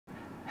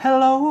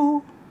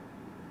Hello,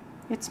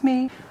 it's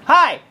me.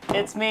 Hi,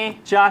 it's me,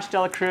 Josh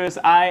Dela Cruz.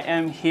 I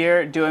am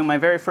here doing my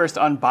very first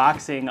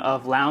unboxing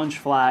of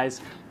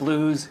Loungefly's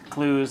Blues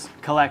Clues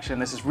collection.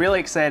 This is really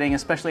exciting,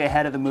 especially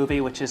ahead of the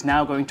movie, which is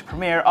now going to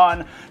premiere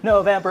on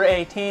November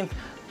 18th.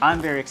 I'm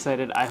very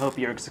excited. I hope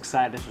you're as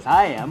excited as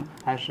I am.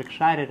 As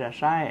excited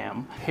as I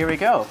am. Here we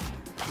go.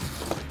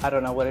 I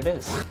don't know what it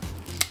is.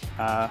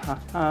 Okay.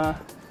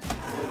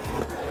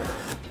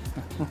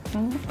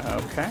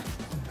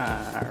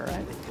 All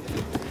right.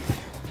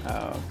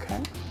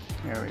 Okay.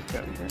 Here we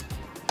go. Here.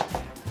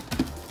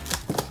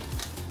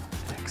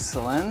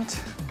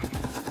 Excellent.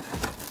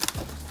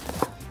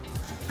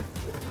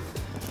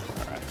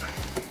 All right.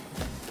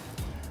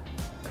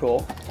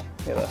 Cool.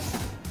 We have a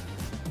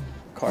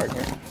card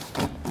here.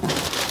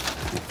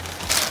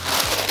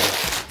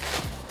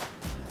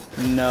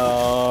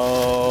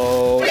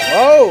 No.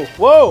 Whoa,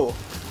 whoa.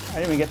 I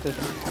didn't even get this.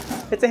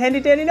 It's a handy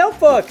dandy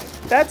notebook.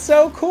 That's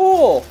so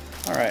cool.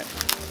 All right.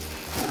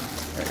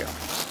 There we go.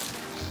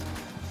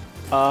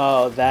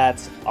 Oh,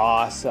 that's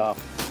awesome.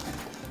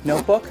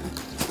 Notebook,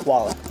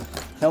 wallet.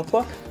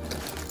 Notebook,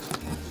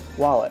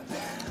 wallet.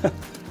 I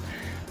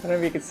don't know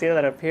if you can see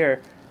that up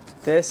here.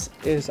 This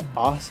is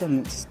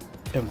awesome. It's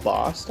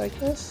embossed, I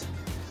guess.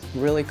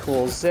 Really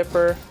cool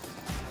zipper.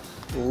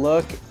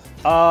 Look.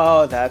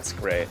 Oh, that's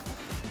great.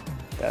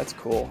 That's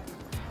cool.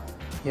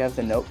 You have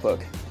the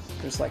notebook.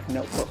 There's like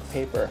notebook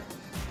paper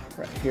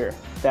right here.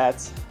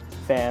 That's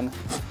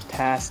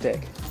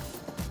fantastic.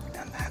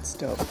 And that's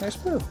dope. There's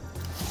Blue.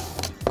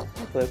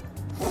 Hey, Blue.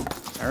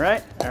 All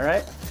right, all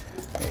right.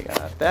 We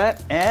got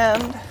that.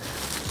 And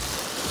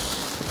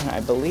I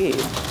believe,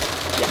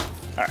 yeah,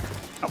 all right.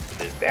 I'll put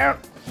this down.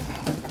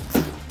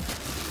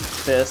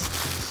 This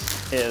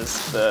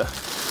is the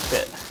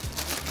fit.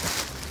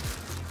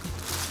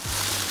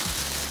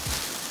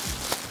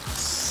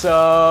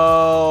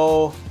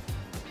 So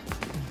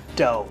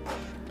dope.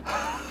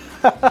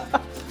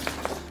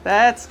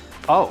 That's,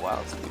 oh wow,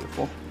 that's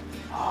beautiful.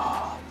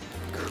 Oh,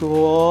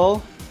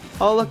 cool.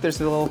 Oh look,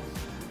 there's a little,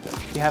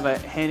 you have a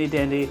handy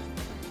dandy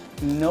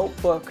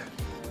notebook.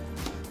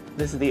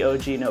 This is the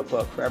OG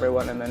notebook for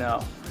everyone in the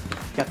know.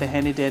 Got the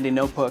handy dandy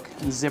notebook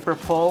zipper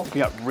pull.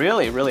 You got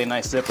really, really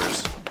nice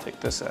zippers. Take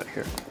this out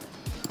here.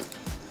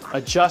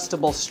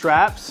 Adjustable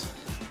straps.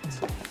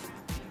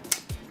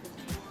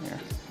 Here,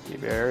 be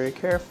very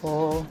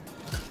careful.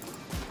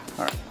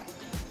 All right.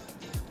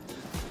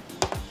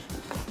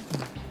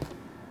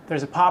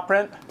 There's a paw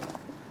print.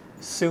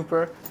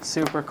 Super,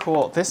 super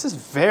cool. This is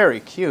very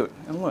cute.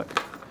 And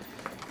look,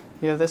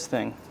 you have this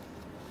thing.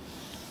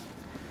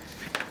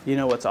 You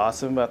know what's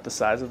awesome about the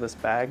size of this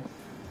bag?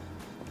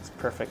 It's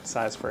perfect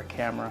size for a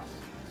camera.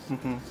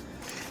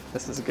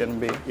 This is gonna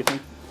be, you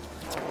think,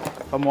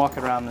 if I'm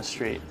walking around the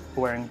street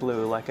wearing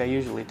blue like I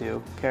usually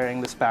do,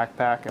 carrying this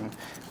backpack and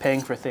paying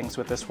for things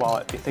with this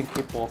wallet, do you think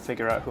people will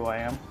figure out who I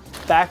am?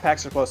 Backpacks are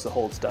supposed to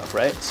hold stuff,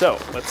 right? So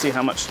let's see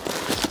how much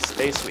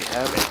space we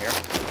have in here.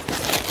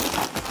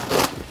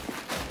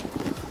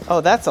 Oh,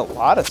 that's a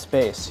lot of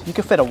space. You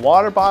can fit a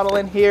water bottle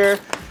in here.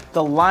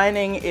 The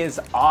lining is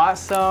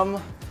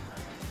awesome.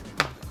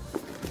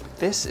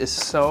 This is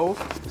so,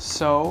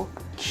 so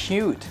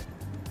cute.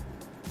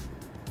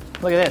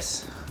 Look at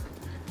this.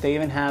 They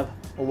even have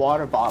a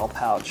water bottle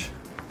pouch.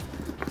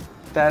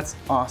 That's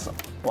awesome.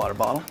 Water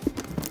bottle,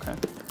 okay.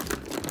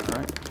 All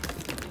right.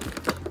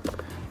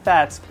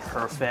 That's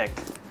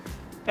perfect.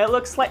 It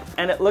looks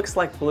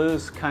like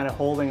Blue's kind of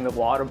holding the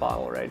water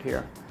bottle right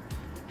here.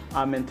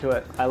 I'm into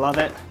it. I love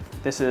it.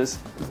 This is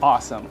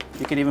awesome.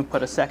 You could even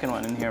put a second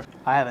one in here.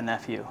 I have a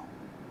nephew.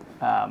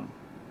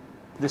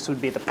 This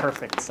would be the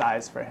perfect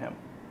size for him.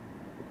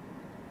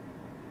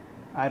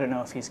 I don't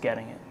know if he's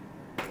getting it.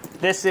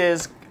 This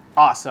is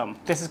awesome.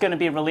 This is going to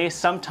be released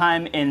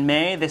sometime in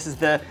May. This is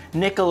the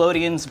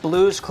Nickelodeon's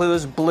Blues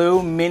Clues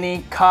Blue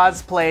Mini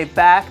Cosplay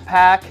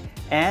Backpack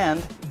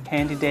and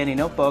handy dandy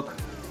notebook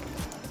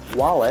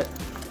wallet.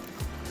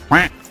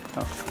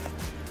 Oh.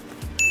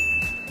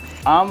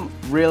 I'm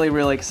really,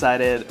 really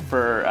excited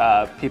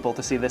for people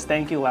to see this.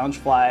 Thank you,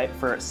 Loungefly,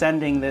 for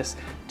sending this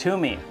to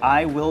me.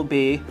 I will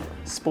be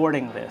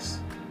sporting this.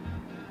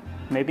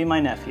 Maybe my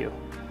nephew,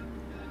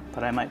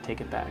 but I might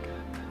take it back.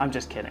 I'm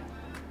just kidding.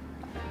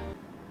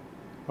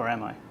 Or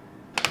am I?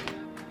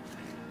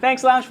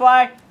 Thanks,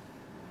 Loungefly.